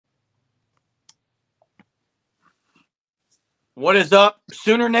What is up,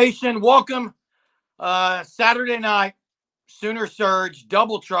 Sooner Nation? Welcome. Saturday night, Sooner Surge,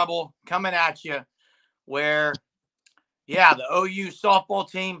 double trouble coming at you. Where, yeah, the OU softball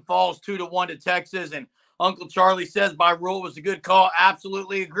team falls 2-1 to Texas, and Uncle Charlie says by rule was a good call.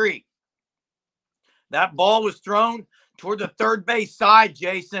 Absolutely agree. That ball was thrown toward the third base side,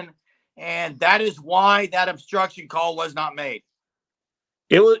 Jason, and that is why that obstruction call was not made.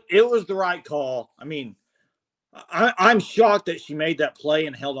 It was the right call. I mean, I'm shocked that she made that play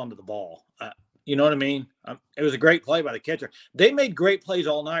and held onto the ball. You know what I mean? It was a great play by the catcher. They made great plays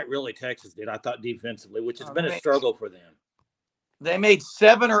all night, really, Texas did, I thought, defensively, which has been a struggle for them. They made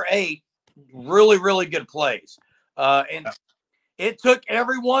 7 or 8 really, really good plays. And it took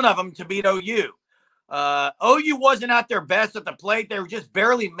every one of them to beat OU. OU wasn't at their best at the plate. They were just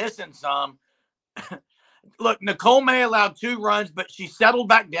barely missing some. Look, Nicole May allowed 2 runs, but she settled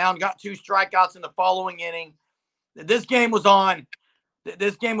back down, got 2 strikeouts in the following inning. This game was on.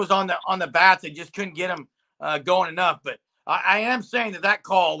 This game was on the bats. They just couldn't get them going enough. But I am saying that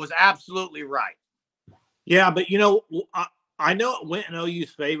call was absolutely right. Yeah, but I know it went in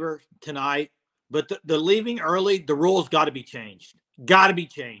OU's favor tonight. But the leaving early, the rules got to be changed. Got to be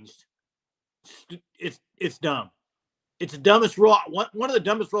changed. It's dumb. It's the dumbest rule. One of the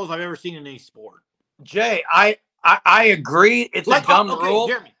dumbest rules I've ever seen in any sport. Jay, I agree. It's a dumb rule.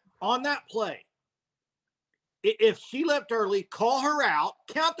 Jeremy, on that play, if she left early, call her out,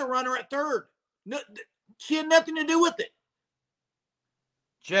 count the runner at third. No, she had nothing to do with it.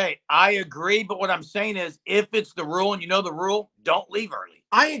 Jay, I agree, but what I'm saying is if it's the rule and you know the rule, don't leave early.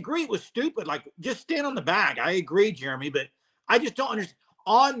 I agree it was stupid. Like, just stand on the bag. I agree, Jeremy, but I just don't understand.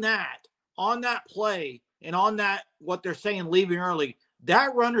 On that play and on that, what they're saying, leaving early,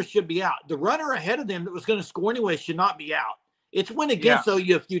 that runner should be out. The runner ahead of them that was going to score anyway should not be out. It's went against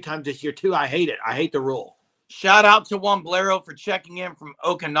OU a few times this year, too. I hate it. I hate the rule. Shout out to Juan Blero for checking in from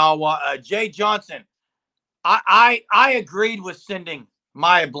Okinawa. Jay Johnson, I agreed with sending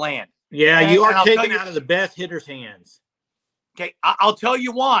Maya Bland. Yeah, you are taking out of the best hitter's hands. Okay, I'll tell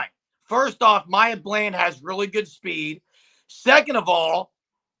you why. First off, Maya Bland has really good speed. Second of all,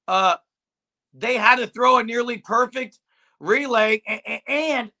 they had to throw a nearly perfect relay,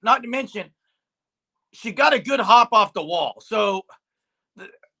 and not to mention, she got a good hop off the wall. So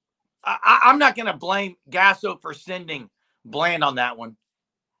I'm not going to blame Gasso for sending Bland on that one.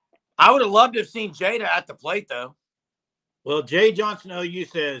 I would have loved to have seen Jada at the plate, though. Well, Jay Johnson OU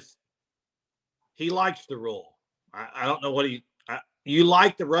says he likes the rule. I don't know what you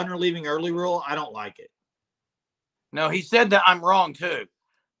like the runner leaving early rule? I don't like it. No, he said that I'm wrong, too.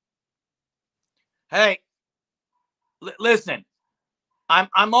 Hey, listen,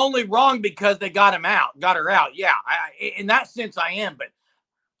 I'm only wrong because they got her out. Yeah, in that sense I am, but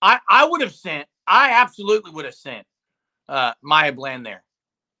I would have sent, I absolutely would have sent Maya Bland there.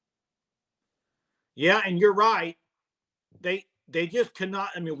 Yeah, and you're right. They just could not.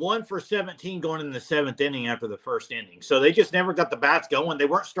 I mean, 1 for 17 going in the 7th inning after the first inning. So they just never got the bats going. They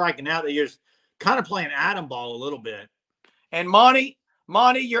weren't striking out. They just kind of playing atom ball a little bit. And Monty,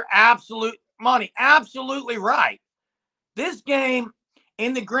 you're absolutely right. This game,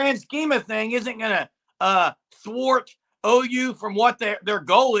 in the grand scheme of thing, isn't going to thwart OU from what their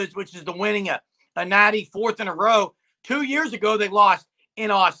goal is, which is to winning a natty 4th in a row. 2 years ago, they lost in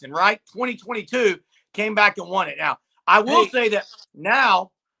Austin, right? 2022 came back and won it. Now, I will say that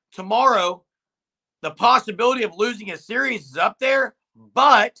now, tomorrow, the possibility of losing a series is up there,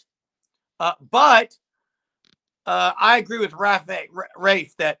 but I agree with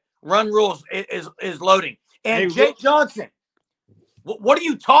Rafe that run rules is loading. And Jake Johnson, what are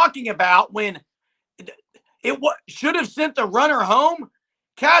you talking about when it should have sent the runner home?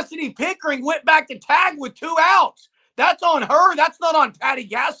 Cassidy Pickering went back to tag with 2 outs. That's on her. That's not on Patty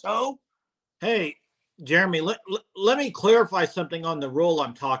Gasso. Hey, Jeremy, let me clarify something on the rule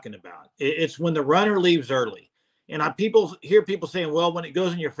I'm talking about. It's when the runner leaves early. And I hear people saying, well, when it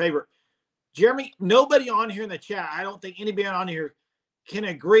goes in your favor. Jeremy, nobody on here in the chat, I don't think anybody on here can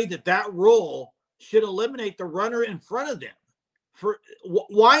agree that rule should eliminate the runner in front of them.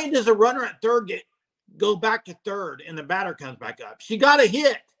 Why does a runner at third go back to third and the batter comes back up? She got a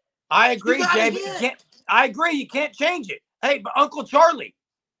hit. I agree, Jay. I agree. You can't change it. Hey, but Uncle Charlie,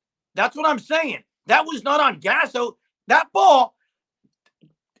 that's what I'm saying. That was not on Gasso. That ball,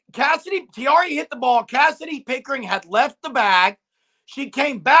 Tiari hit the ball. Cassidy Pickering had left the bag. She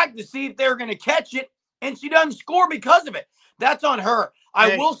came back to see if they were going to catch it, and she doesn't score because of it. That's on her.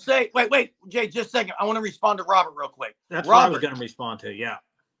 I will say, wait, Jay, just a second. I want to respond to Robert real quick. That's what I was going to respond to, yeah.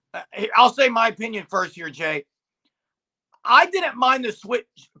 I'll say my opinion first here, Jay. I didn't mind the switch.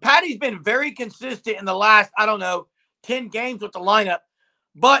 Patty's been very consistent in the last, 10 games with the lineup,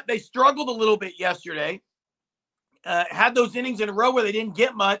 but they struggled a little bit yesterday. Had those innings in a row where they didn't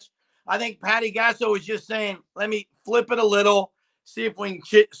get much. I think Patty Gasso was just saying, let me flip it a little, see if we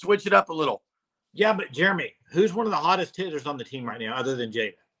can switch it up a little. Yeah, but Jeremy, who's one of the hottest hitters on the team right now other than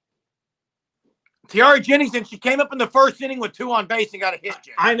Jada? Tiara Jennings, and she came up in the first inning with 2 on base and got a hit.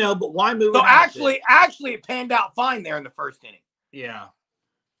 I know, but why move? So actually, it panned out fine there in the first inning. Yeah.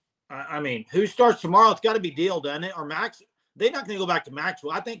 I mean, who starts tomorrow? It's got to be Deal, doesn't it? Or Max? They're not going to go back to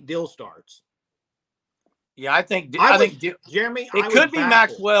Maxwell. I think Deal starts. Yeah, I think Jeremy, it could be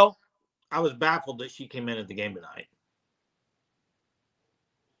Maxwell. I was baffled that she came into the game tonight.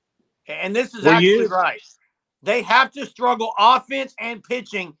 And this is actually right. They have to struggle offense and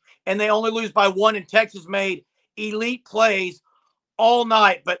pitching, and they only lose by 1. And Texas made elite plays all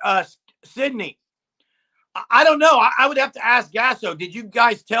night. But Sydney, I don't know. I would have to ask Gasso. Did you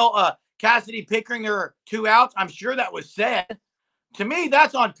guys tell Cassidy Pickering there are 2 outs? I'm sure that was said. To me,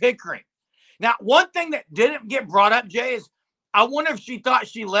 that's on Pickering. Now, one thing that didn't get brought up, Jay, is I wonder if she thought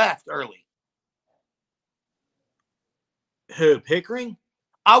she left early. Who, Pickering?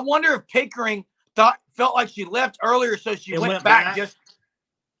 I wonder if Pickering felt like she left earlier, so she went back. Just.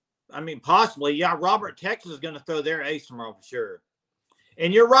 I mean, possibly. Yeah, Robert Texas is going to throw their ace tomorrow for sure.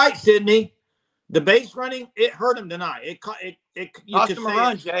 And you're right, Sydney. The base running, it hurt him tonight. It cost him a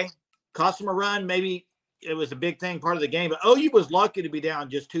run, Jay. Cost him a run. Maybe it was a big thing, part of the game. But OU was lucky to be down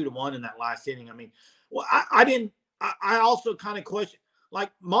just 2-1 in that last inning. I mean, well, I also kind of question, like,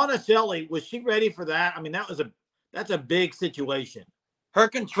 Monticelli, was she ready for that? I mean, that's a big situation. Her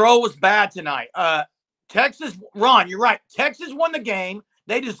control was bad tonight. Texas, Ron, you're right. Texas won the game.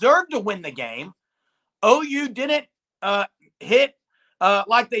 They deserved to win the game. OU didn't hit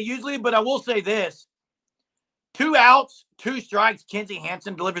like they usually, but I will say this. 2 outs, 2 strikes, Kenzie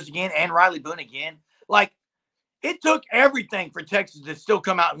Hansen delivers again, and Riley Boone again. Like, it took everything for Texas to still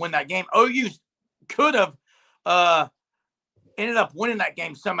come out and win that game. OU could have ended up winning that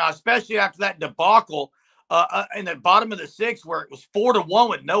game somehow, especially after that debacle in the bottom of the 6th where it was 4-1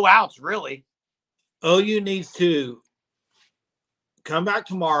 with no outs, really. OU needs to come back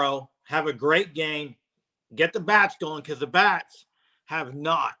tomorrow, have a great game, get the bats going, because the bats have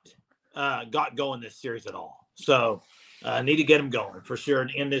not got going this series at all. So need to get them going for sure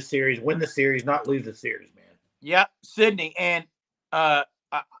and end this series, win the series, not lose the series, man. Yeah, Sydney. And I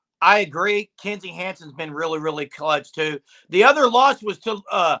agree. Kenzie Hansen's been really, really clutch too. The other loss was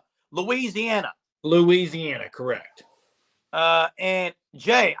to Louisiana. Louisiana, correct. And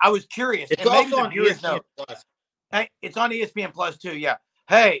Jay, I was curious. It's also on ESPN Plus. Hey, it's on ESPN Plus too. Yeah.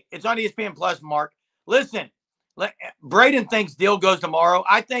 Hey, it's on ESPN Plus, Mark. Listen, Braden thinks Deal goes tomorrow.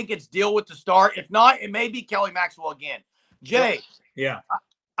 I think it's Deal with the start. If not, it may be Kelly Maxwell again. Jay. Yeah.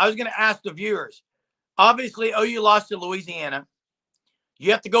 I was going to ask the viewers. Obviously, OU lost to Louisiana.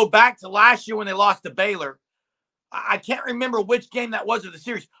 You have to go back to last year when they lost to Baylor. I can't remember which game that was of the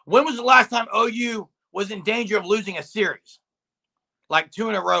series. When was the last time OU was in danger of losing a series? Like 2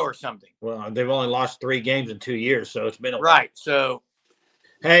 in a row or something. Well, they've only lost 3 games in 2 years, so it's been a while. Right. So,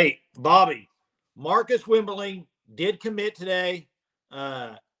 hey, Bobby, Marcus Wimberly did commit today.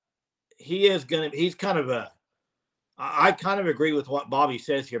 He's kind of I kind of agree with what Bobby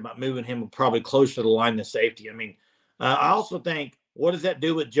says here about moving him probably closer to the line than safety. I mean, I also think, what does that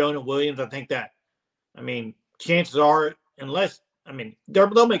do with Jonah Williams? I think that, chances are,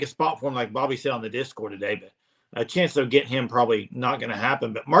 they'll make a spot for him, like Bobby said on the Discord today, but a chance of getting him probably not going to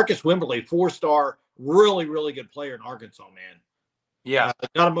happen. But Marcus Wimberly, 4-star, really, really good player in Arkansas, man. Yeah.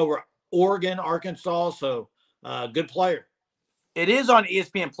 Got him over Oregon, Arkansas, so good player. It is on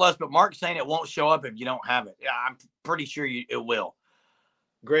ESPN Plus, but Mark's saying it won't show up if you don't have it. Yeah, I'm pretty sure it will.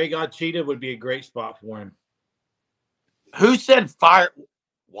 Greg Cheetah would be a great spot for him. Who said fire?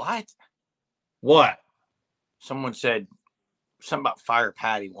 What? Someone said something about Fire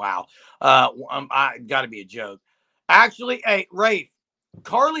Patty. Wow. I got to be a joke. Actually, hey, Rafe,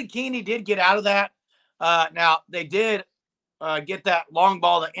 Carly Keeney did get out of that. Now, they did get that long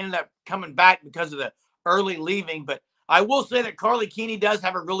ball that ended up coming back because of the early leaving. But I will say that Carly Keeney does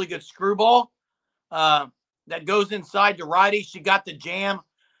have a really good screwball that goes inside to righty. She got the jam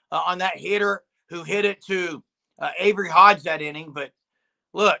on that hitter who hit it to Avery Hodge that inning. But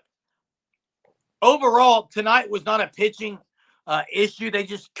look, overall, tonight was not a pitching issue. They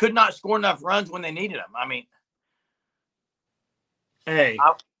just could not score enough runs when they needed them. Hey,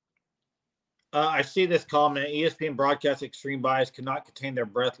 I see this comment. ESPN broadcast extreme bias cannot contain their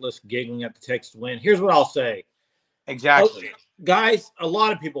breathless giggling at the Texas win. Here's what I'll say. Exactly. Guys, a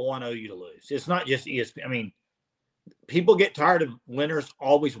lot of people want OU to lose. It's not just ESPN. people get tired of winners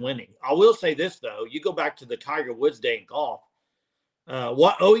always winning. I will say this, though. You go back to the Tiger Woods day in golf.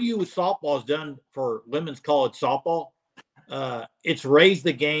 What OU softball has done for women's college softball, it's raised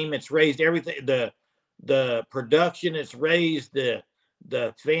the game. It's raised everything. The production. It's raised the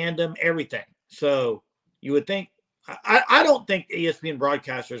fandom. Everything. So you would think. I don't think ESPN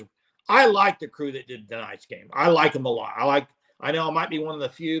broadcasters. I like the crew that did tonight's game. I like them a lot. I know I might be one of the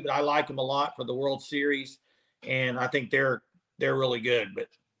few, but I like them a lot for the World Series, and I think they're really good. But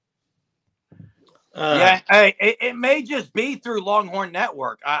yeah, hey, it may just be through Longhorn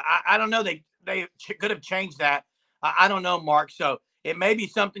Network. I don't know. They could have changed that. I don't know, Mark. So it may be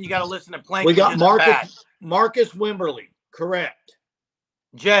something you got to listen to. Plank. We got Marcus Wimberly, correct?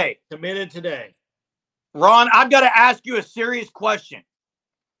 Jay committed today. Ron, I've got to ask you a serious question,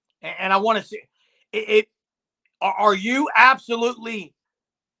 and I want to see it. Are you absolutely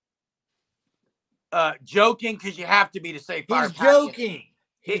joking? Because you have to be to say fire. He's joking.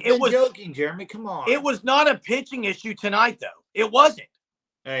 It was joking, Jeremy. Come on. It was not a pitching issue tonight, though. It wasn't.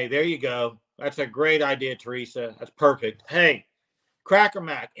 Hey, there you go. That's a great idea, Teresa. That's perfect. Hey, Cracker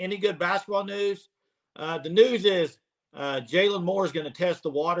Mac, any good basketball news? The news is Jalen Moore is going to test the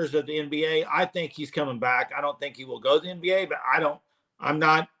waters of the NBA. I think he's coming back. I don't think he will go to the NBA, but I'm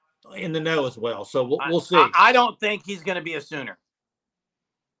not in the know as well. So we'll see. I don't think he's going to be a Sooner.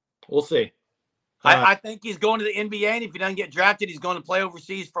 We'll see. I think he's going to the NBA, and if he doesn't get drafted, he's going to play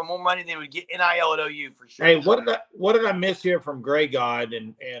overseas for more money than he would get NIL at OU for sure. Hey, what did I miss here from Gray God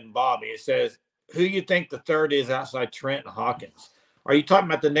and Bobby? It says, who you think the third is outside Trent and Hawkins? Are you talking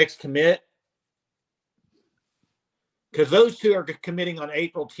about the next commit? Because those two are committing on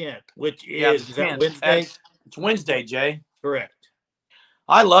April 10th, which is that Wednesday? It's Wednesday, Jay. Correct.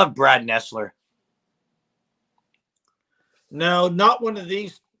 I love Brad Nessler. No, not one of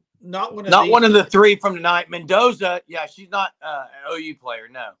these. Not one of the three from tonight. Mendoza, yeah, she's not an OU player,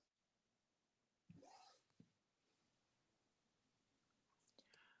 no.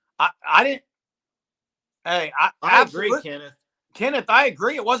 I didn't. Hey, I agree, Kenneth. Kenneth, I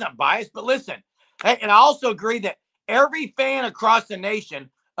agree. It wasn't biased, but listen, hey, and I also agree that every fan across the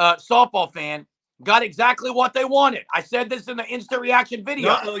nation, softball fan, got exactly what they wanted. I said this in the instant reaction video.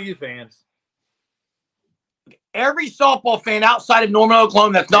 Not OU fans. Every softball fan outside of Norman,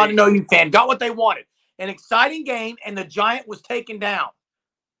 Oklahoma that's not an OU fan got what they wanted. An exciting game, and the Giant was taken down.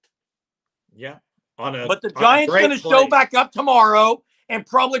 Yeah. But the Giant's going to show back up tomorrow and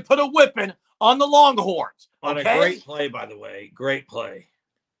probably put a whipping on the Longhorns. On a great play, by the way. Great play.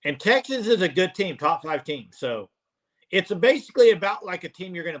 And Texas is a good team, top 5 team. So it's basically about like a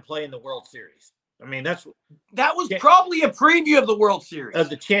team you're going to play in the World Series. I mean, that was probably a preview of the World Series. Of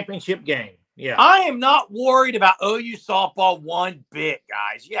the championship game. Yeah. I am not worried about OU softball one bit,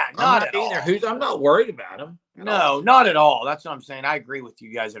 guys. Yeah, not at all. I'm not worried about them. No, not at all. That's what I'm saying. I agree with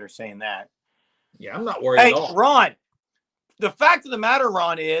you guys that are saying that. Yeah, I'm not worried at all. Hey, Ron, the fact of the matter,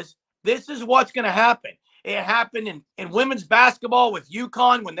 Ron, is this is what's going to happen. It happened in women's basketball with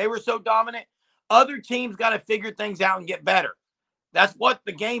UConn when they were so dominant. Other teams got to figure things out and get better. That's what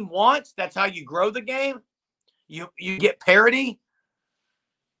the game wants. That's how you grow the game. You get parity.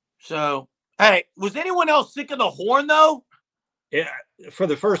 So, hey, was anyone else sick of the horn, though? Yeah, for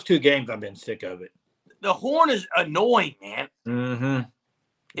the first 2 games, I've been sick of it. The horn is annoying, man. Mm-hmm.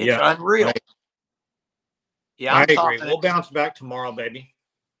 It's unreal. Right. Yeah, I agree. We'll bounce back tomorrow, baby.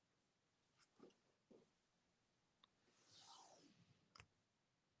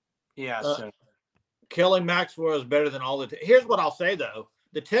 Yeah. Kelly Maxwell is better than all the. Here's what I'll say, though.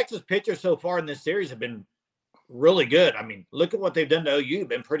 The Texas pitchers so far in this series have been really good. I mean, look at what they've done to OU. They've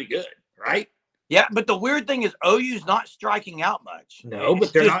been pretty good, right? Yeah, but the weird thing is OU's not striking out much. No,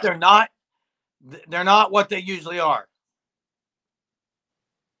 but they're not what they usually are.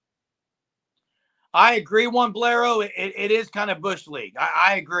 I agree, Juan Blero. It is kind of Bush League.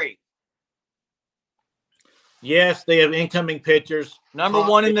 I agree. Yes, they have incoming pitchers. Number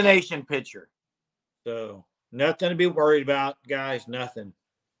 1 in the nation pitcher. So nothing to be worried about, guys. Nothing.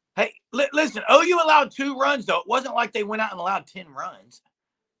 Hey, listen, OU allowed 2 runs, though. It wasn't like they went out and allowed 10 runs.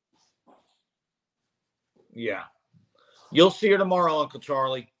 Yeah. You'll see her tomorrow, Uncle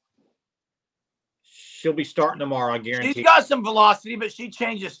Charlie. She'll be starting tomorrow, I guarantee. She's got some velocity, but she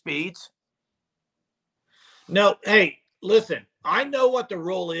changes speeds. No, hey, listen. I know what the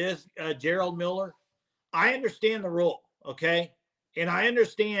rule is, Gerald Miller. I understand the rule, okay? And I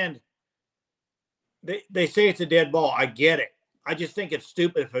understand they say it's a dead ball. I get it. I just think it's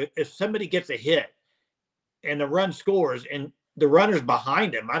stupid if somebody gets a hit and the run scores and the runner's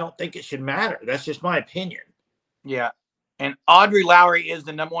behind him. I don't think it should matter. That's just my opinion. Yeah. And Audrey Lowry is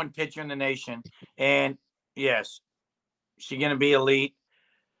the number 1 pitcher in the nation. And yes, she going to be elite?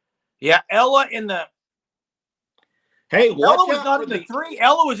 Yeah, Ella in the. Hey, Ella watch was out not for in the the 3.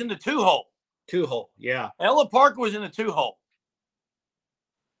 Ella was in the 2 hole. 2 hole. Yeah. Ella Parker was in the 2 hole.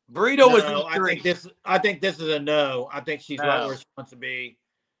 Burrito was in the No, 3. I think this is a no. I think she's right No. where she wants to be.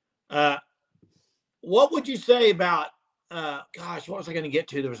 What would you say about gosh, what was I going to get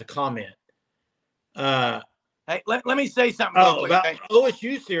to? There was a comment. Hey, let me say something real quick. About Okay?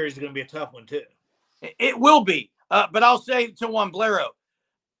 OSU series is going to be a tough one too. It will be. But I'll say to Juan Blero,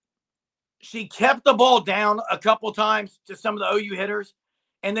 she kept the ball down a couple times to some of the OU hitters,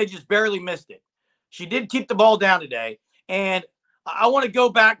 and they just barely missed it. She did keep the ball down today. And I want to go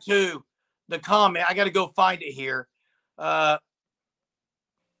back to the comment. I got to go find it here. It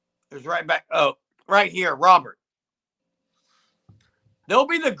was right back. Oh, right here, Robert. They'll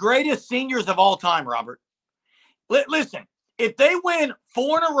be the greatest seniors of all time, Robert. Listen, if they win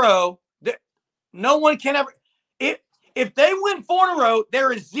 4 in a row, no one can ever. If they win 4 in a row,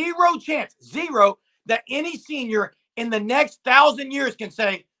 there is zero chance, that any senior in the next 1,000 years can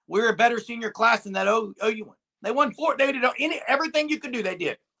say we're a better senior class than that OU one. They won 4. They did everything you could do. They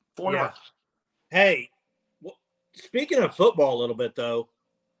did 4 in a row. Hey, speaking of football a little bit though,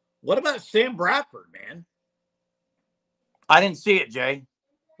 what about Sam Bradford, man? I didn't see it, Jay.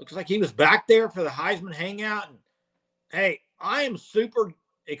 Looks like he was back there for the Heisman hangout. And hey, I am super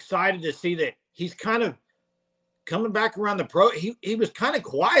excited to see that he's kind of coming back around the pro. He was kind of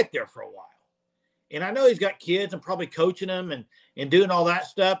quiet there for a while. And I know he's got kids and probably coaching them and doing all that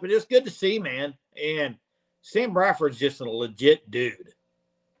stuff, but it's good to see, man. And Sam Bradford's just a legit dude.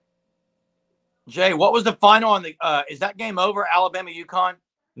 Jay, what was the final on the is that game over, Alabama UConn?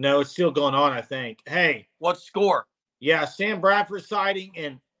 No, it's still going on, I think. Hey. What score? Yeah, Sam Bradford sighting,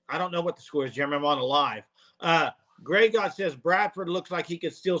 and I don't know what the score is, Jeremy. I'm on a live. Gray God says Bradford looks like he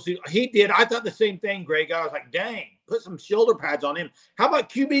could still see. He did. I thought the same thing, Gray God. I was like, dang, put some shoulder pads on him. How about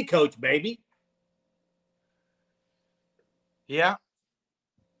QB coach, baby? Yeah.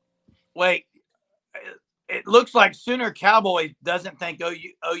 Wait, it looks like Sooner Cowboy doesn't think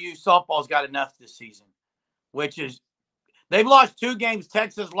OU softball's got enough this season, which is they've lost 2 games.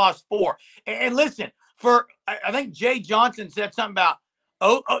 Texas lost 4. And listen, I think Jay Johnson said something about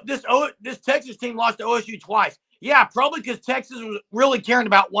this Texas team lost to OSU twice. Yeah, probably because Texas was really caring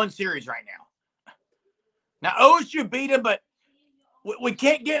about one series right now. Now OSU beat them, but we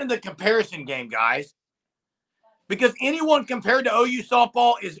can't get in the comparison game, guys, because anyone compared to OU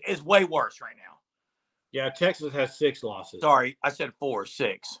softball is way worse right now. Yeah, Texas has 6 losses. Sorry, I said 4,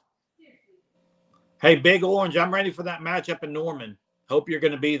 6. Hey, Big Orange, I'm ready for that matchup in Norman. Hope you're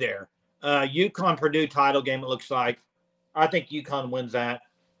going to be there. UConn Purdue title game, it looks like. I think UConn wins that,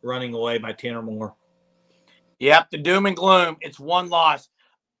 running away by 10 or more. Yep, the doom and gloom. It's 1 loss.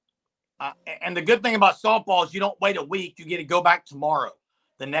 And the good thing about softball is you don't wait a week. You get to go back tomorrow,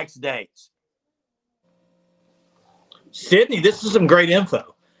 the next day. Sydney, this is some great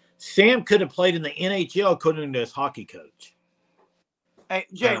info. Sam could have played in the NHL according to his hockey coach. Hey,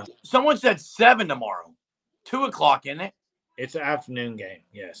 Jay, someone said 7 tomorrow. 2 o'clock, isn't it? It's an afternoon game,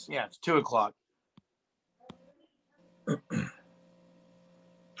 yes. Yeah, it's 2 o'clock.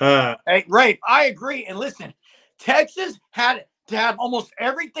 Hey, Rafe, I agree. And listen, Texas had to have almost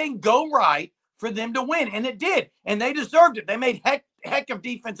everything go right for them to win, and it did. And they deserved it. They made heck of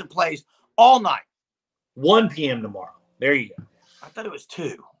defensive plays all night. 1 p.m. tomorrow. There you go. I thought it was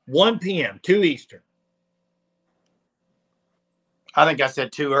 2. 1 p.m., 2 Eastern. I think I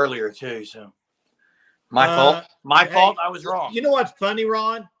said 2 earlier, too, so. My fault. My fault. I was wrong. You know what's funny,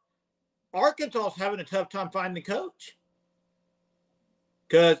 Ron? Arkansas is having a tough time finding the coach.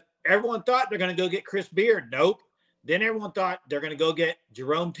 Because everyone thought they're going to go get Chris Beard. Nope. Then everyone thought they're going to go get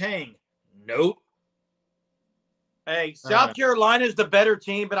Jerome Tang. Nope. Hey, South Carolina's the better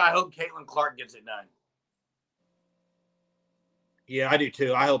team, but I hope Caitlin Clark gets it done. Yeah, I do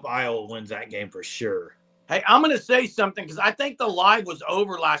too. I hope Iowa wins that game for sure. Hey, I'm going to say something because I think the live was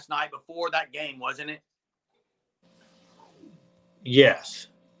over last night before that game, wasn't it? Yes.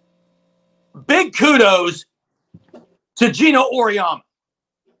 Big kudos to Gino Oriama.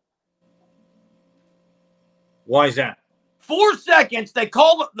 Why is that? 4 seconds, they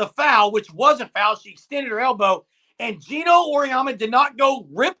called the foul, which was a foul. She extended her elbow, and Gino Oriama did not go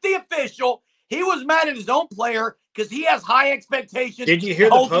rip the official. He was mad at his own player because he has high expectations. Did you hear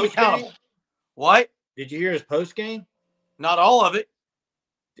the post game? What? Did you hear his post game? Not all of it.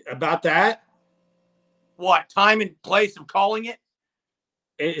 About that? What? Time and place of calling it?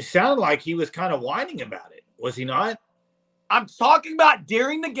 It sounded like he was kind of whining about it. Was he not? I'm talking about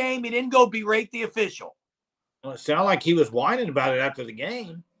during the game. He didn't go berate the official. Well, it sounded like he was whining about it after the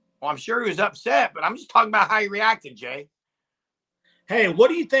game. Well, I'm sure he was upset, but I'm just talking about how he reacted, Jay. Hey, what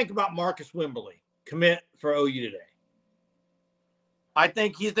do you think about Marcus Wimberly commit for OU today? I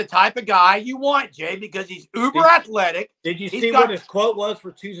think he's the type of guy you want, Jay, because he's uber athletic. Did you see what his quote was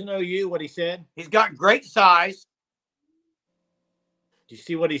for choosing OU? What he said? He's got great size. Did you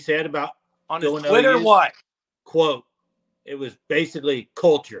see what he said about on his Twitter? OU's? What quote? It was basically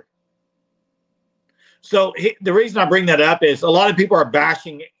culture. So the reason I bring that up is a lot of people are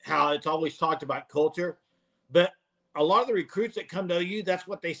bashing how it's always talked about culture, but a lot of the recruits that come to OU, that's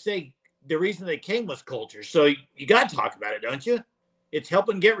what they say. The reason they came was culture. So you got to talk about it, don't you? It's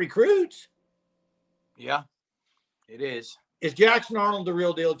helping get recruits. Yeah, it is. Is Jackson Arnold the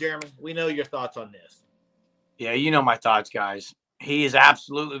real deal, Jeremy? We know your thoughts on this. Yeah, you know my thoughts, guys. He is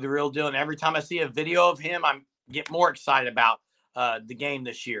absolutely the real deal. And every time I see a video of him, I get more excited about the game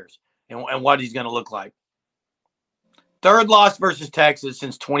this year and what he's going to look like. Third loss versus Texas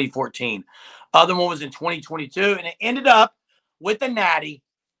since 2014. Other one was in 2022, and it ended up with a natty.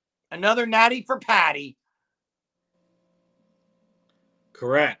 Another natty for Patty.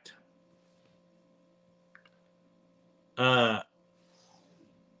 Correct. Yeah,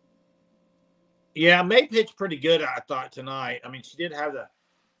 May pitched pretty good, I thought, tonight. I mean, she did have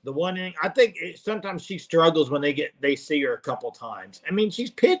the one inning. I think sometimes she struggles when they see her a couple times. I mean,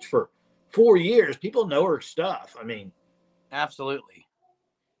 she's pitched for 4 years. People know her stuff. I mean, absolutely.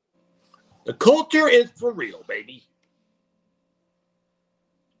 The culture is for real, baby.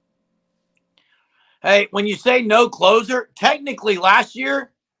 Hey, when you say no closer, technically last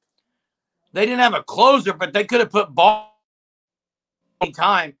year they didn't have a closer, but they could have put ball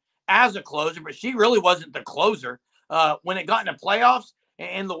time as a closer, but she really wasn't the closer. When it got into playoffs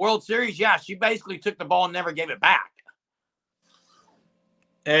and the World Series, yeah, she basically took the ball and never gave it back.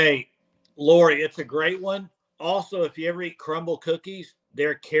 Hey, Lori, it's a great one. Also, if you ever eat crumble cookies,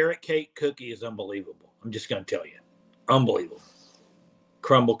 their carrot cake cookie is unbelievable. I'm just going to tell you. Unbelievable.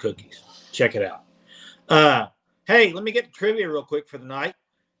 Crumble cookies. Check it out. Hey, let me get to trivia real quick for the night.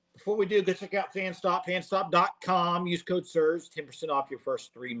 Before we do, go check out Fanstop, fanstop.com. Use code SIRS, 10% off your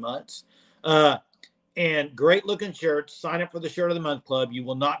first 3 months. And great-looking shirts. Sign up for the Shirt of the Month Club. You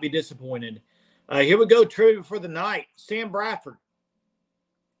will not be disappointed. Here we go, trivia for the night. Sam Bradford.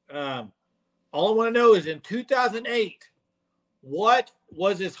 All I want to know is in 2008, what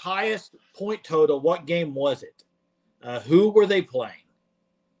was his highest point total? What game was it? Who were they playing?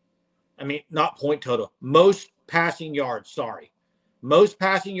 I mean, not point total. Most passing yards, sorry. Most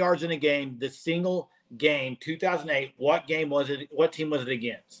passing yards in a game, the single game, 2008. What game was it? What team was it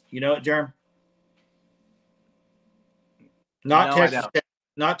against? You know it, Jerm? Not no, Texas Tech.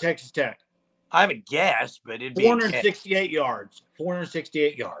 Not Texas Tech. I have a guess, but it'd be 468 yards.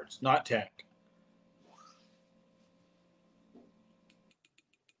 468 yards, not Tech.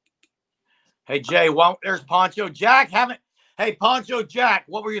 Hey, Jay, well, there's Poncho. Jack, Hey, Poncho Jack,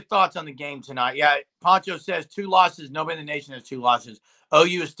 what were your thoughts on the game tonight? Yeah, Poncho says 2 losses. Nobody in the nation has 2 losses.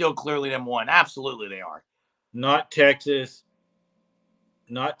 OU is still clearly number 1. Absolutely, they are. Not Texas.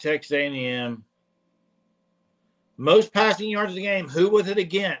 Not Texas A&M. Most passing yards of the game. Who was it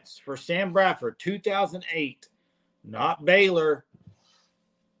against for Sam Bradford? 2008. Not Baylor.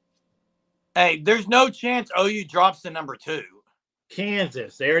 Hey, there's no chance OU drops to number 2.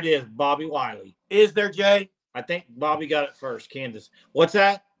 Kansas. There it is. Bobby Wiley. Is there, Jay? I think Bobby got it first. Kansas. What's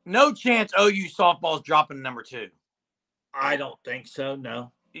that? No chance OU softball's dropping to number 2. I don't think so.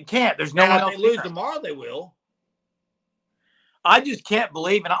 No. You can't. There's no one else. If they lose tomorrow, they will. I just can't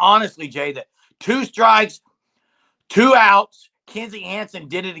believe, and honestly, Jay, that 2 strikes, 2 outs, Kenzie Hansen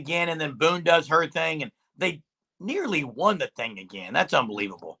did it again, and then Boone does her thing, and they nearly won the thing again. That's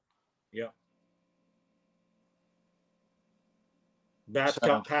unbelievable. Yeah. Bats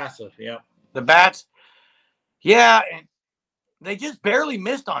got passive. Yeah. The bats, yeah, and they just barely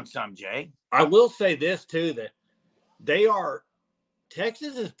missed on some, Jay. I will say this, too, that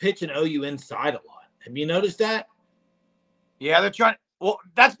Texas is pitching OU inside a lot. Have you noticed that? Yeah, they're trying. Well,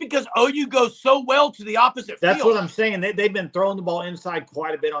 that's because OU goes so well to the opposite field. That's what I'm saying. They've been throwing the ball inside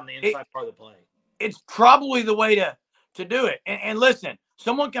quite a bit on the inside part of the play. It's probably the way to do it. And listen,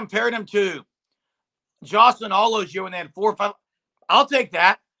 someone compared him to Jocelyn Allo's year when they had 4 or 5. I'll take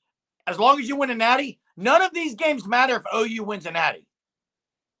that. As long as you win a natty, none of these games matter if OU wins a natty.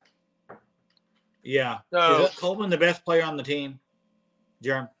 Yeah. So, is Coleman the best player on the team,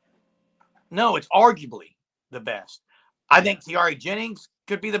 Jerm? No, it's arguably the best. I think Tiare Jennings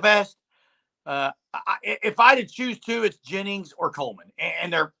could be the best. If I had to choose 2, it's Jennings or Coleman,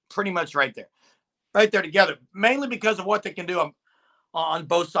 and they're pretty much right there together. Mainly because of what they can do on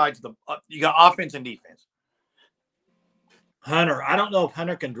both sides of the. You got offense and defense. Hunter, I don't know if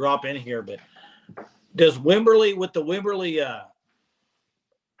Hunter can drop in here, but does Wimberly with the Wimberly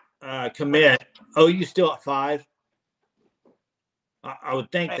commit. OU still at 5? I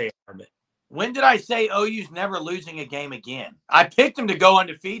would think they are, but when did I say OU's never losing a game again? I picked them to go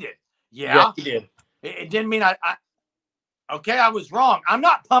undefeated. yeah, you did. It didn't mean okay, I was wrong. I'm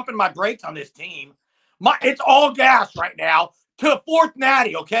not pumping my brakes on this team. It's all gas right now to a fourth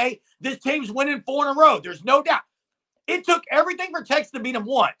natty, okay? This team's winning 4 in a row. There's no doubt. It took everything for Texas to beat them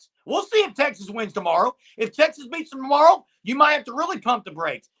once. We'll see if Texas wins tomorrow. If Texas beats them tomorrow, you might have to really pump the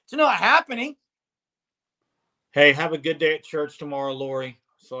brakes. It's not happening. Hey, have a good day at church tomorrow, Lori.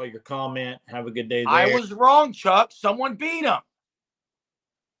 Saw your comment. Have a good day there. I was wrong, Chuck. Someone beat them.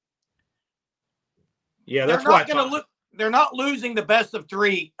 Yeah, that's why they're not losing the best of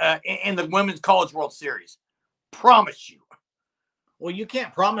 3 in the Women's College World Series. Promise you. Well, you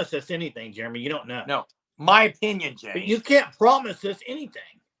can't promise us anything, Jeremy. You don't know. No, my opinion, Jay. But you can't promise us anything.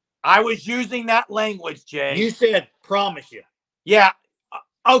 I was using that language, Jay. You said promise you. Yeah.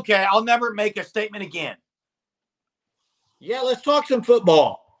 Okay, I'll never make a statement again. Yeah, let's talk some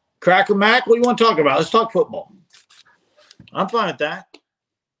football. Cracker Mac, what do you want to talk about? Let's talk football. I'm fine with that.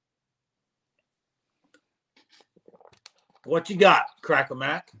 What you got, Cracker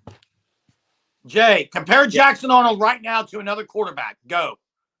Mac? Jay, compare Jackson Arnold right now to another quarterback. Go.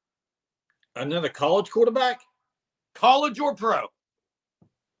 Another college quarterback? College or pro?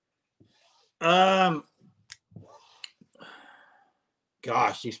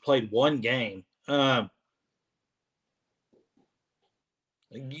 Gosh, he's played one game. You're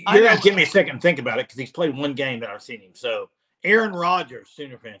going to give me a second to think about it because he's played one game that I've seen him. So, Aaron Rodgers,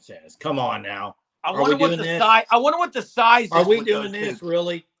 Sooner fan says. Come on now. I wonder what the size is. Are we doing this,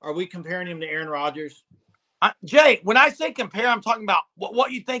 really? Are we comparing him to Aaron Rodgers? Jay, when I say compare, I'm talking about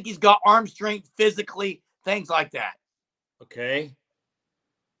what you think he's got, arm strength, physically, things like that. Okay.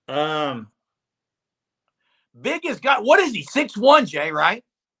 Biggest guy, what is he? 6'1", Jay, right?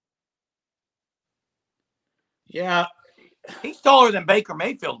 Yeah. He's taller than Baker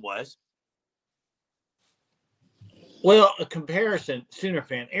Mayfield was. Well, a comparison, Sooner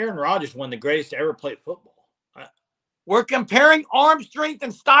fan, Aaron Rodgers, one of the greatest to ever play football. We're comparing arm strength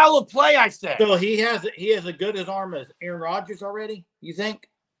and style of play, I said. So he has as good as arm as Aaron Rodgers already, you think?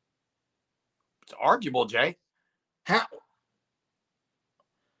 It's arguable, Jay. How?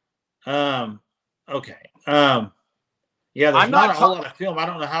 Okay. Yeah, there's not a whole lot of film. I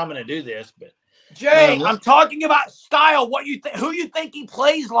don't know how I'm going to do this, but Jay, I'm talking about style. Who you think he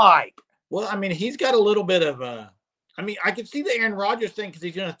plays like? Well, I mean, he's got a little bit of I could see the Aaron Rodgers thing because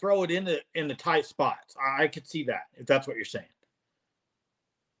he's going to throw it in the tight spots. I could see that, if that's what you're saying.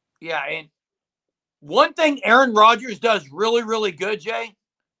 Yeah, and one thing Aaron Rodgers does really, really good, Jay.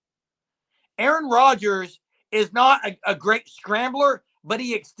 Aaron Rodgers is not a great scrambler, but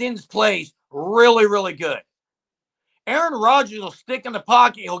he extends plays really, really good. Aaron Rodgers will stick in the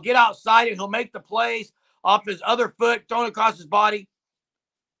pocket. He'll get outside and he'll make the plays off his other foot, thrown across his body.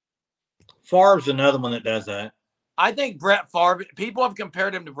 Favre's another one that does that. I think Brett Favre, people have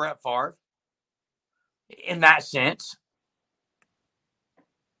compared him to Brett Favre in that sense.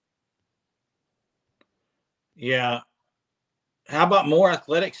 Yeah. How about more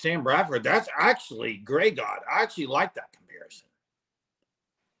athletic Sam Bradford? That's actually great, God. I actually like that comparison.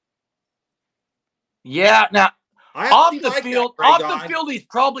 Yeah. Now, off the field, he's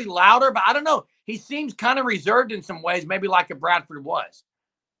probably louder, but I don't know. He seems kind of reserved in some ways, maybe like a Bradford was.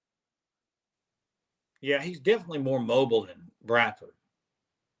 Yeah, he's definitely more mobile than Bradford.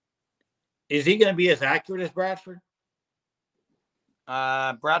 Is he going to be as accurate as Bradford?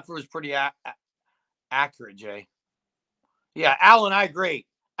 Bradford was pretty accurate, Jay. Yeah, Allen, I agree.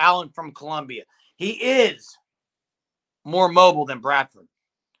 Allen from Columbia. He is more mobile than Bradford.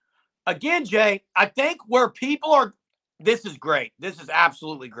 Again, Jay, I think where people are, this is great. This is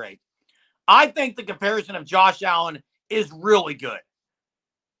absolutely great. I think the comparison of Josh Allen is really good.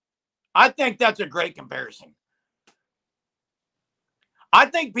 I think that's a great comparison. I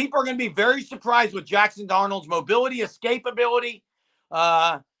think people are going to be very surprised with Jackson Darnold's mobility, escapability,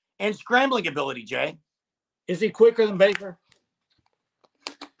 and scrambling ability, Jay. Is he quicker than Baker?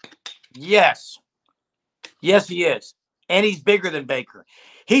 Yes. Yes, he is. And he's bigger than Baker.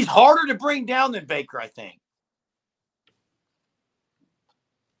 He's harder to bring down than Baker, I think.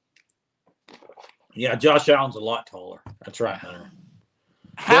 Yeah, Josh Allen's a lot taller. That's right, Hunter.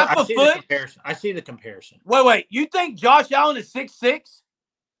 Half a foot? I see the comparison. Wait. You think Josh Allen is 6'6"?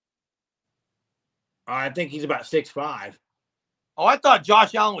 I think he's about 6'5". Oh, I thought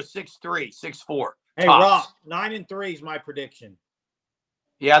Josh Allen was 6'3", 6'4". Hey, Rob, 9-3 is my prediction.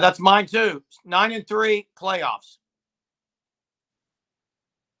 Yeah, that's mine too. 9-3 playoffs.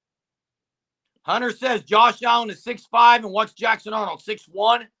 Hunter says Josh Allen is 6'5", and what's Jackson Arnold,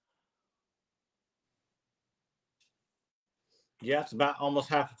 6'1"? Yeah, it's about almost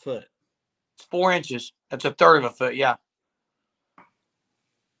half a foot. It's 4 inches. That's a third of a foot. Yeah.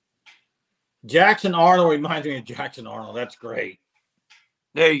 Jackson Arnold reminds me of Jackson Arnold. That's great.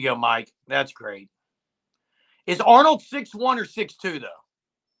 There you go, Mike. That's great. Is Arnold 6'1" or 6'2", though?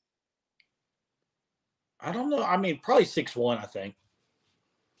 I don't know. I mean, probably 6'1", I think.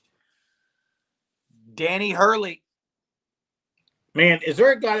 Danny Hurley. Man, is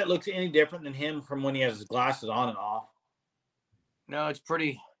there a guy that looks any different than him from when he has his glasses on and off? No, it's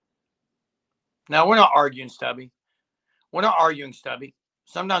pretty. No, we're not arguing, Stubby. We're not arguing, Stubby.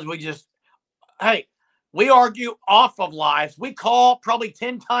 Sometimes we just, hey, we argue off of lives. We call probably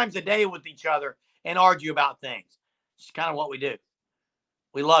 10 times a day with each other and argue about things. It's kind of what we do.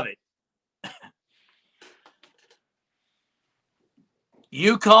 We love it.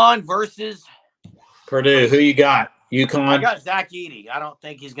 UConn versus Purdue. Who you got? UConn. I got Zach Edey. I don't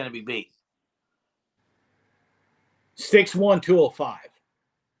think he's going to be beat. 6'1", 205.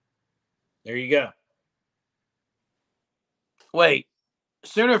 There you go. Wait,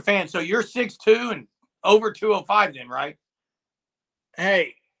 Sooner fan. So you're 6'2" and over 205 then, right?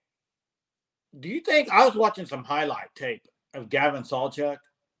 Hey, do you think I was watching some highlight tape of Gavin Sawchuk?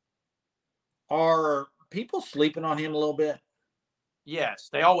 Are people sleeping on him a little bit? Yes,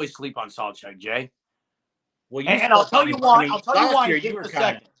 they always sleep on Sawchuk, Jay. Well, and I'll tell you why. I'll tell you why in you just a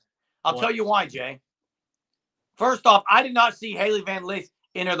second. I'll tell you why, Jay. First off, I did not see Haley Van Lith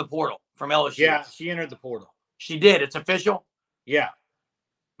enter the portal from LSU. Yeah, she entered the portal. She did. It's official. Yeah.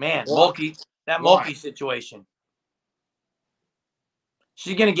 Man, Why? Mulkey situation.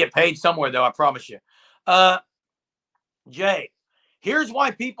 She's going to get paid somewhere, though, I promise you. Jay, here's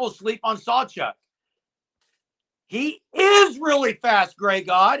why people sleep on Sawchuk. He is really fast, Gray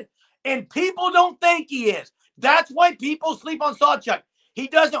God, and people don't think he is. That's why people sleep on Sawchuk. He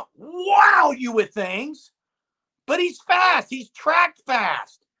doesn't wow you with things, but he's fast. He's track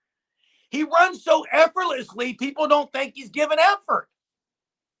fast. He runs so effortlessly, people don't think he's given effort.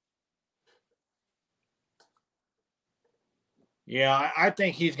 Yeah, I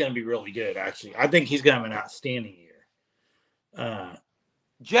think he's going to be really good, actually. I think he's going to have an outstanding year.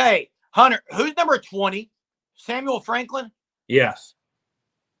 Jay, Hunter, who's number 20? Samuel Franklin? Yes.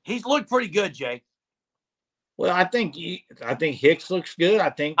 He's looked pretty good, Jay. Well, I think Hicks looks good.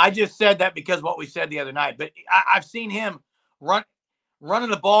 I just said that because of what we said the other night. But I've seen him running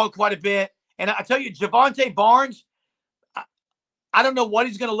the ball quite a bit. And I tell you, Javonte Barnes, I don't know what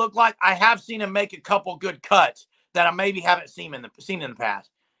he's going to look like. I have seen him make a couple good cuts that I maybe haven't seen in the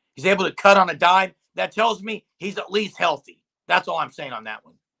past. He's able to cut on a dime. That tells me he's at least healthy. That's all I'm saying on that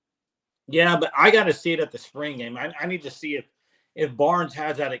one. Yeah, but I got to see it at the spring game. I need to see if Barnes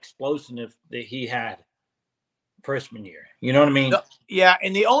has that explosiveness that he had freshman year. You know what I mean? Yeah,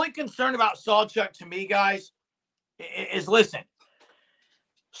 and the only concern about Sawchuk to me, guys, is listen.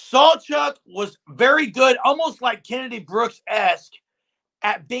 Sawchuk was very good, almost like Kennedy Brooks-esque,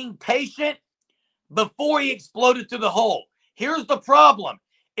 at being patient before he exploded through the hole. Here's the problem.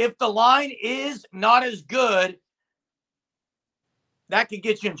 If the line is not as good, that could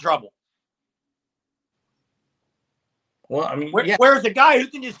get you in trouble. Well, I mean, where's a guy who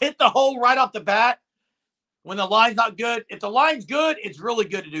can just hit the hole right off the bat when the line's not good? If the line's good, it's really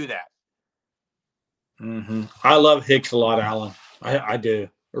good to do that. Mm-hmm. I love Hicks a lot, Alan. I do.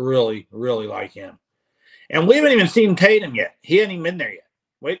 Really, really like him. And we haven't even seen Tatum yet. He hasn't even been there yet.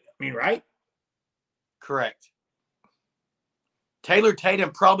 Wait, I mean, right? Correct. Taylor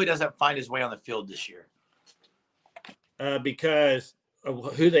Tatum probably doesn't find his way on the field this year. Because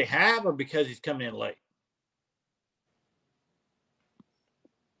of who they have or because he's coming in late?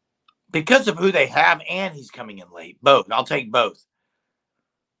 Because of who they have and he's coming in late. Both. I'll take both.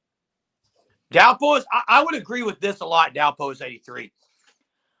 Dalpos, I would agree with this a lot, Dalpos 83.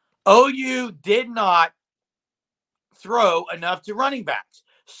 OU did not throw enough to running backs.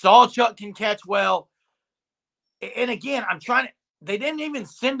 Sawchuk can catch well. And again, they didn't even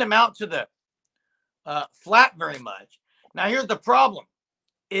send him out to the flat very much. Now, here's the problem.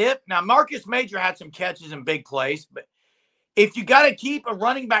 Now, Marcus Major had some catches in big plays, but if you got to keep a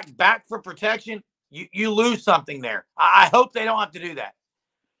running back for protection, you lose something there. I hope they don't have to do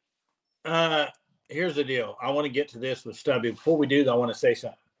that. Here's the deal. I want to get to this with Stubby. Before we do, I want to say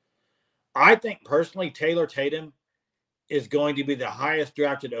something. I think personally, Taylor Tatum is going to be the highest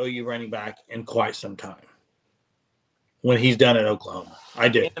drafted OU running back in quite some time when he's done at Oklahoma. I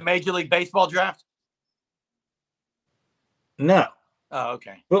do. In the Major League Baseball draft? No. Oh,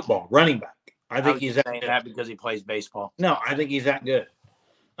 okay. Football, running back. I think he's that because he plays baseball. No, I think he's that good.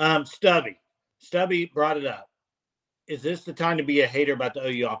 Stubby brought it up. Is this the time to be a hater about the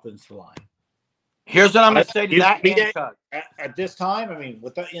OU offensive line? Here's what I'm going to say to that and Chuck. At this time, I mean,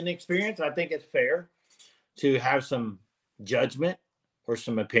 with the inexperience, I think it's fair to have some judgment or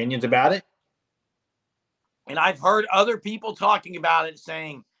some opinions about it. And I've heard other people talking about it,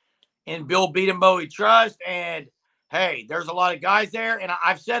 saying, in Bill Beat 'em Bowie Trust, and hey, there's a lot of guys there. And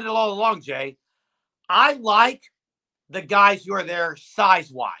I've said it all along, Jay. I like the guys who are there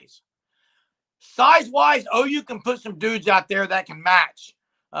size-wise. Size-wise, you can put some dudes out there that can match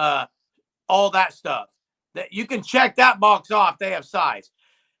all that stuff. That you can check that box off. They have size.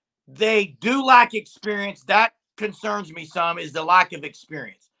 They do lack experience. That concerns me some, is the lack of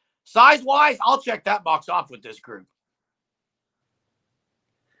experience. Size-wise, I'll check that box off with this group.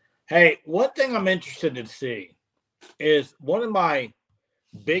 Hey, one thing I'm interested to see is one of my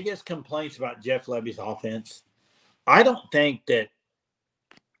biggest complaints about Jeff Lebby's offense. I don't think that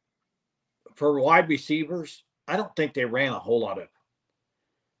for wide receivers, I don't think they ran a whole lot of,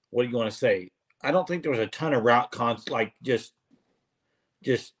 what do you want to say? I don't think there was a ton of route like just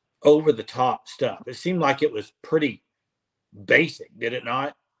over the top stuff. It seemed like it was pretty basic, did it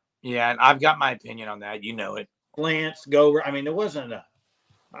not? Yeah, and I've got my opinion on that. You know it. Glance, go. I mean, there wasn't a.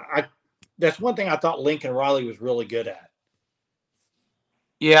 That's one thing I thought Lincoln Riley was really good at.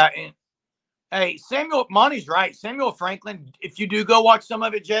 Yeah, and hey, Monty's right. Samuel Franklin, if you do go watch some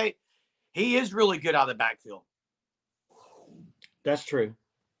of it, Jay, he is really good out of the backfield. That's true.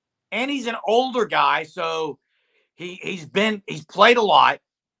 And he's an older guy, so he's played a lot.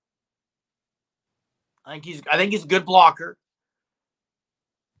 I think he's a good blocker.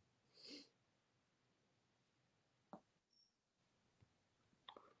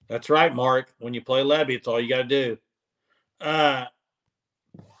 That's right, Mark. When you play Lebby, it's all you got to do.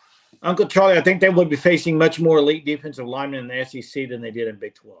 Uncle Charlie, I think they would be facing much more elite defensive linemen in the SEC than they did in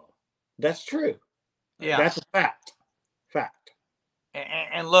Big 12. That's true. Yeah. That's a fact.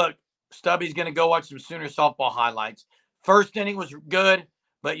 And look, Stubby's going to go watch some Sooner softball highlights. First inning was good,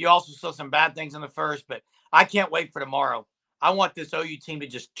 but you also saw some bad things in the first. But I can't wait for tomorrow. I want this OU team to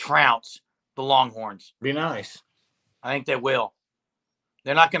just trounce the Longhorns. Be nice. I think they will.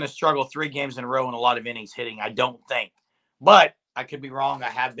 They're not going to struggle 3 games in a row in a lot of innings hitting, I don't think. But I could be wrong. I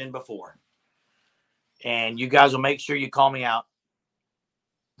have been before. And you guys will make sure you call me out.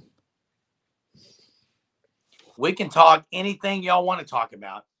 We can talk anything y'all want to talk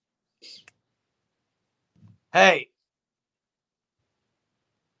about. Hey,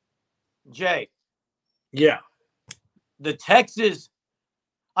 Jay. Yeah. The Texas,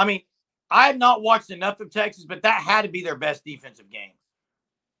 I mean, I have not watched enough of Texas, but that had to be their best defensive game.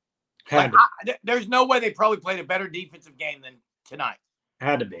 There's no way they probably played a better defensive game than tonight.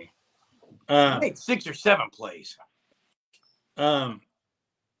 Had to be. Made 6 or 7 plays. Pat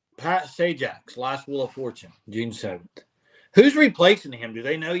Sajak's last Wheel of Fortune, June 7th. Who's replacing him? Do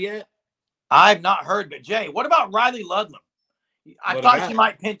they know yet? I've not heard, but Jay, what about Riley Ludlam? I thought she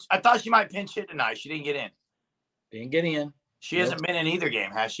might pinch hit tonight. She didn't get in. Didn't get in. She hasn't been in either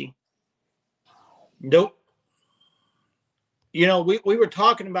game, has she? Nope. You know, we were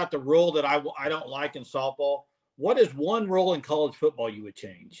talking about the rule that I don't like in softball. What is one rule in college football you would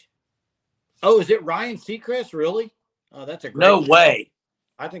change? Oh, is it Ryan Seacrest? Really? Oh, that's a great. No way.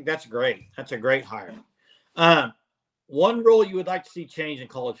 I think that's great. That's a great hire. One rule you would like to see change in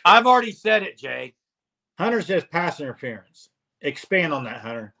college football? I've already said it, Jay. Hunter says pass interference. Expand on that,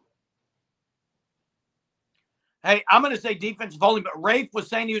 Hunter. Hey, I'm going to say defensive holding, but Rafe was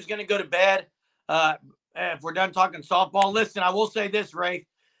saying he was going to go to bed. If we're done talking softball, listen, I will say this, Rafe.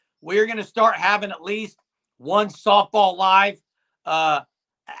 We're going to start having at least one softball live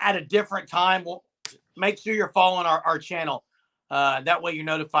at a different time. We'll make sure you're following our channel. That way you're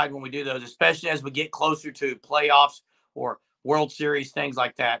notified when we do those, especially as we get closer to playoffs or World Series, things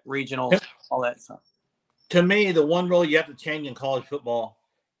like that, regional, all that stuff. To me, the one rule you have to change in college football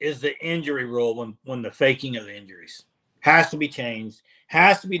is the injury rule when the faking of the injuries has to be changed,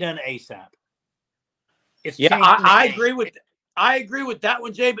 has to be done ASAP. I agree with that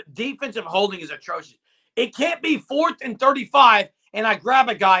one, Jay, but defensive holding is atrocious. It can't be 4th and 35 and I grab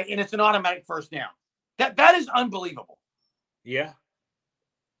a guy and it's an automatic first down. That is unbelievable. Yeah.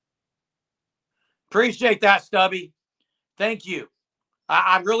 Appreciate that, Stubby. Thank you.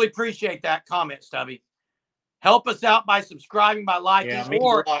 I really appreciate that comment, Stubby. Help us out by subscribing, by liking,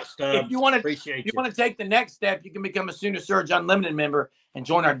 or if you want to take the next step, you can become a Sooner Surge Unlimited member and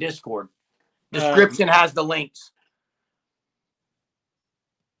join our Discord. Description has the links.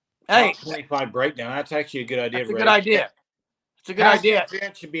 Hey, 25 breakdown. That's actually a good idea. That's a good idea. It's a good idea.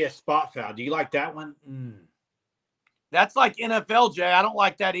 That should be a spot foul. Do you like that one? That's like NFL, Jay. I don't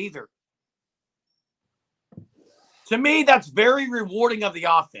like that either. To me, that's very rewarding of the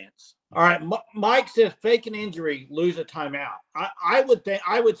offense. All right, Mike says fake an injury, lose a timeout. I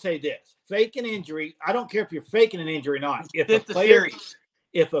would say this: fake an injury. I don't care if you're faking an injury or not. If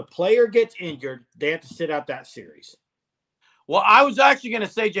a player gets injured, they have to sit out that series. Well, I was actually going to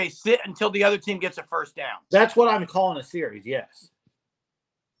say, Jay, sit until the other team gets a first down. That's what I'm calling a series. Yes,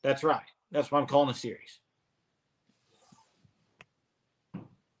 that's right. That's what I'm calling a series.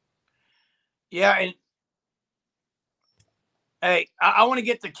 Yeah, and hey, I want to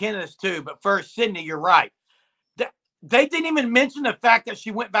get to Kenneth too, but first, Sydney, you're right. They didn't even mention the fact that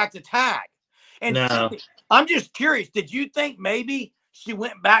she went back to tag. And no. Sydney, I'm just curious, did you think maybe she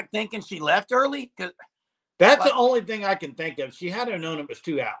went back thinking she left early? Because that's the only thing I can think of. She had to have known it was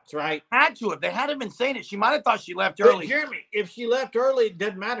 2 outs, right? Had to have. They hadn't been saying it. She might have thought she left early. But Jeremy, if she left early, it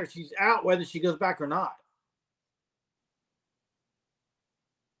doesn't matter. She's out whether she goes back or not.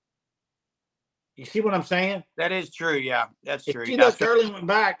 You see what I'm saying? That is true. Yeah, that's true. If she left early and went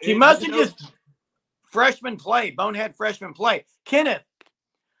back, she must have just freshman play, bonehead freshman play. Kenneth,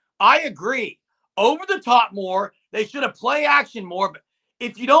 I agree. Over the top more. They should have play action more. But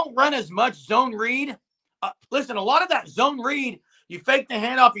if you don't run as much zone read, listen, a lot of that zone read, you fake the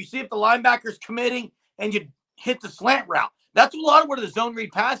handoff, you see if the linebacker's committing, and you hit the slant route. That's a lot of where the zone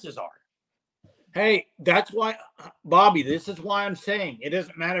read passes are. Hey, that's why, Bobby, this is why I'm saying it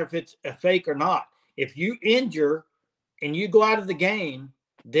doesn't matter if it's a fake or not. If you injure and you go out of the game,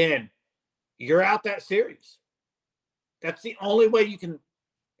 then you're out that series. That's the only way you can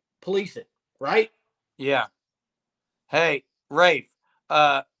police it, right? Yeah. Hey, Rafe,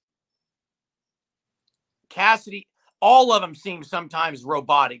 Cassidy, all of them seem sometimes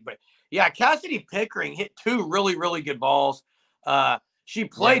robotic, but yeah, Cassidy Pickering hit 2 really, really good balls. She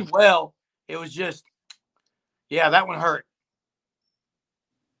played well. It was just, yeah, that one hurt.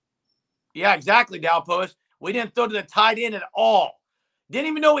 Yeah, exactly, Dalpost. We didn't throw to the tight end at all. Didn't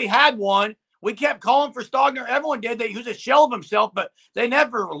even know we had one. We kept calling for Stogner. Everyone did. He was a shell of himself, but they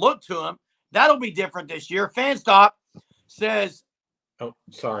never looked to him. That'll be different this year. Fanstop says. Oh,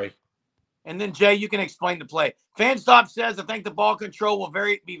 sorry. And then, Jay, you can explain the play. Fanstop says, I think the ball control will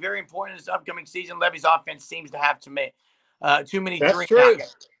be very important in this upcoming season. Levy's offense seems to have too many That's 3 true. and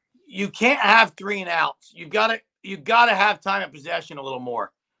outs. You can't have 3 and outs. You gotta have time of possession a little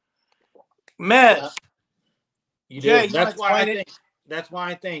more. Mez. You Jay, do. That's why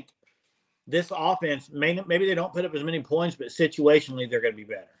I think this offense, maybe they don't put up as many points, but situationally they're going to be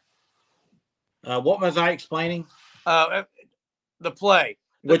better. What was I explaining? The play.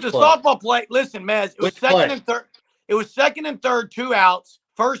 The softball play. Listen, Mez, it was second and third. It was second and third, 2 outs,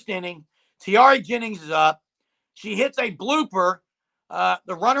 first inning. Tiari Jennings is up. She hits a blooper.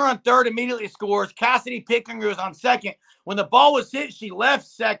 The runner on third immediately scores. Cassidy Pickering was on second. When the ball was hit, she left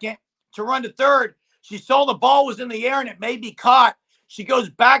second to run to third. She saw the ball was in the air and it may be caught. She goes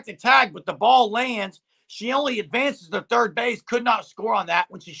back to tag, but the ball lands. She only advances to third base, could not score on that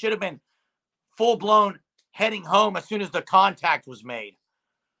when she should have been full-blown heading home as soon as the contact was made.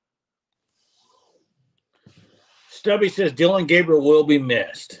 Stubby says Dylan Gabriel will be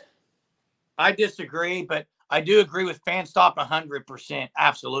missed. I disagree, but I do agree with Fanstop 100%.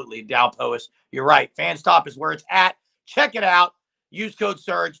 Absolutely, Dalpost. You're right. Fanstop is where it's at. Check it out. Use code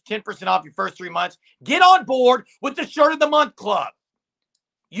SURGE, 10% off your first 3 months. Get on board with the Shirt of the Month Club.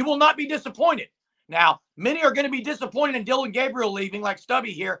 You will not be disappointed. Now, many are going to be disappointed in Dylan Gabriel leaving, like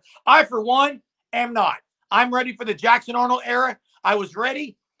Stubby here. I, for one, am not. I'm ready for the Jackson Arnold era. I was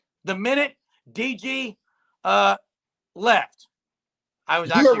ready the minute DG left. I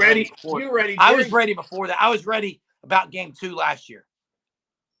was actually ready before. You were ready. I was ready before that. I was ready about game 2 last year.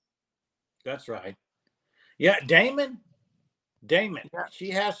 That's right. Yeah, Damon, yeah. She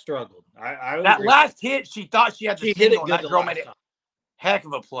has struggled. That last hit, she thought she had to hit it. That girl made it heck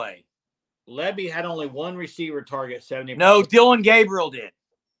of a play. Levy had only 1 receiver target, 70%. No, Dylan Gabriel did.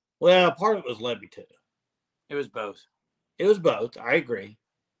 Well, part of it was Levy too. It was both. I agree.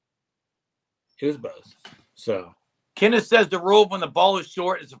 It was both. So Kenneth says the rule when the ball is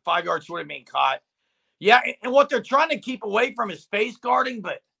short is a 5 yard short of being caught. Yeah, and what they're trying to keep away from is face guarding,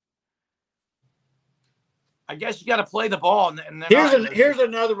 but I guess you got to play the ball. And here's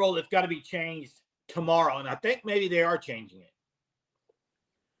another rule that's got to be changed tomorrow, and I think maybe they are changing it.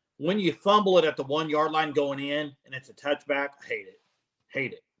 When you fumble it at the 1 yard line going in, and it's a touchback, I hate it.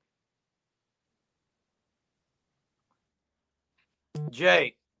 Hate it.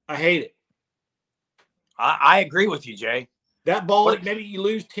 Jay, I hate it. I agree with you, Jay. That ball, maybe you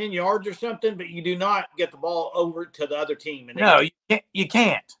lose 10 yards or something, but you do not get the ball over to the other team. No, you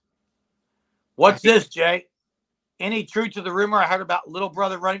can't. What's this, Jay? Any truth to the rumor I heard about little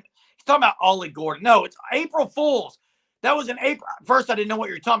brother running? He's talking about Ollie Gordon. No, it's April Fools. That was an April. First, I didn't know what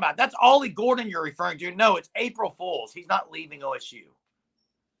you were talking about. That's Ollie Gordon you're referring to. No, it's April Fools. He's not leaving OSU.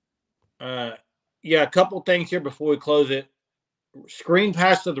 Yeah, a couple things here before we close it. Screen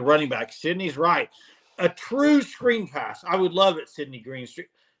pass to the running back. Sydney's right. A true screen pass. I would love it, Sydney Green.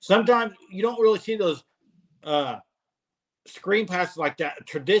 Sometimes you don't really see those screen passes like that, a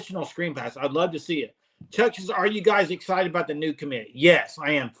traditional screen pass. I'd love to see it. Chuck says, are you guys excited about the new commit? Yes,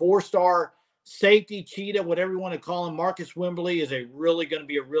 I am. 4-star safety, cheetah, whatever you want to call him. Marcus Wimberly is going to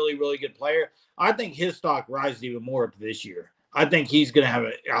be a really, really good player. I think his stock rises even more up this year. I think he's going to have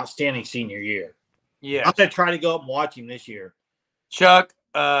an outstanding senior year. Yeah. I'm going to try to go up and watch him this year. Chuck,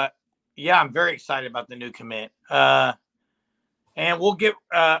 yeah, I'm very excited about the new commit. And we'll get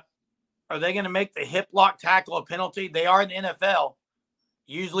are they going to make the hip lock tackle a penalty? They are in the NFL.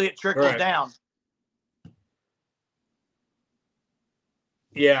 Usually it trickles down.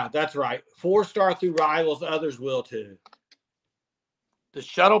 Yeah, that's right. 4-star through rivals, others will too. The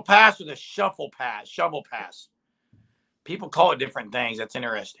shuttle pass or the shuffle pass? Shovel pass. People call it different things. That's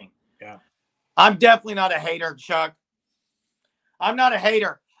interesting. Yeah. I'm definitely not a hater, Chuck. I'm not a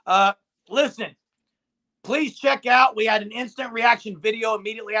hater. Listen, please check out. We had an instant reaction video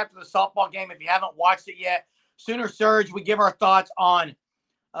immediately after the softball game. If you haven't watched it yet, Sooner Surge, we give our thoughts on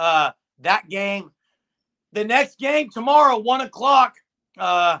that game. The next game tomorrow, 1 o'clock,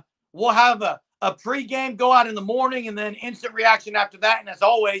 we'll have a pregame go out in the morning and then instant reaction after that. And as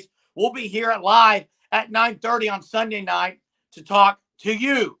always, we'll be here live at 9:30 on Sunday night to talk to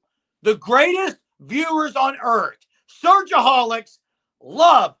you, the greatest viewers on earth. Surgeaholics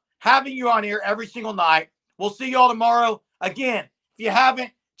love having you on here every single night. We'll see you all tomorrow. Again, if you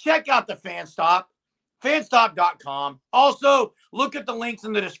haven't, check out the FanStop, fanstop.com. Also, look at the links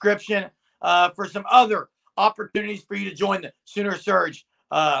in the description for some other opportunities for you to join the Sooner Surge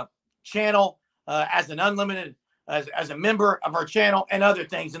channel as an unlimited, as a member of our channel, and other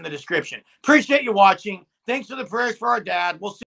things in the description. Appreciate you watching. Thanks for the prayers for our dad. We'll see